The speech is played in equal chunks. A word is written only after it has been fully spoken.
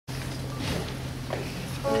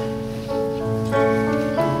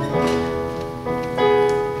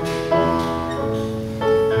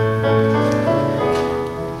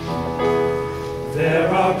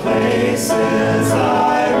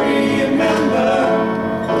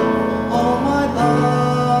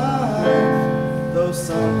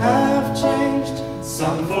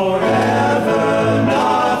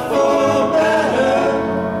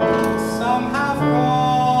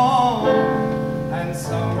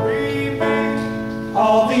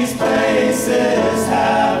these places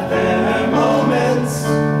have their moments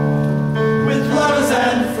with lovers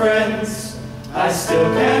and friends. I still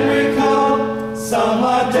can recall, some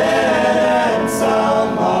are dead and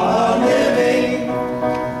some are living.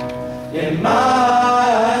 In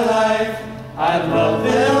my life, I love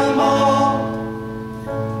them all.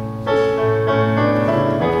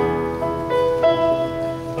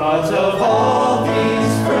 But of all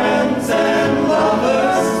these friends and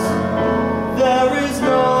lovers, there is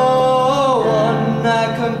no one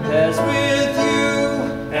that compares with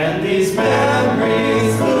you. And these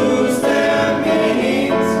memories lose their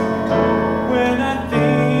meanings when I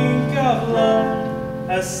think of love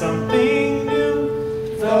as something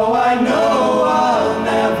new. Though I know I'll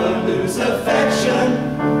never lose affection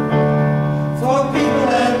for people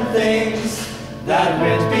and things that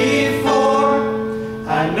went before,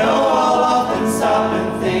 I know I'll often stop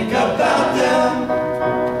and think about them.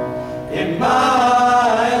 In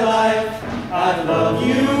my life, I love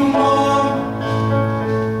you more.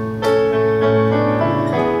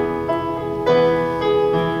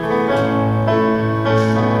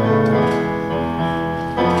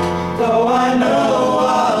 Though I know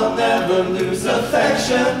I'll never lose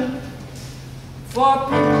affection for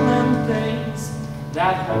people and things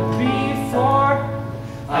that went before,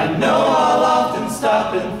 I know I'll often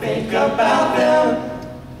stop and think about them.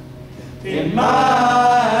 In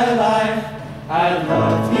my life, I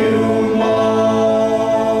love you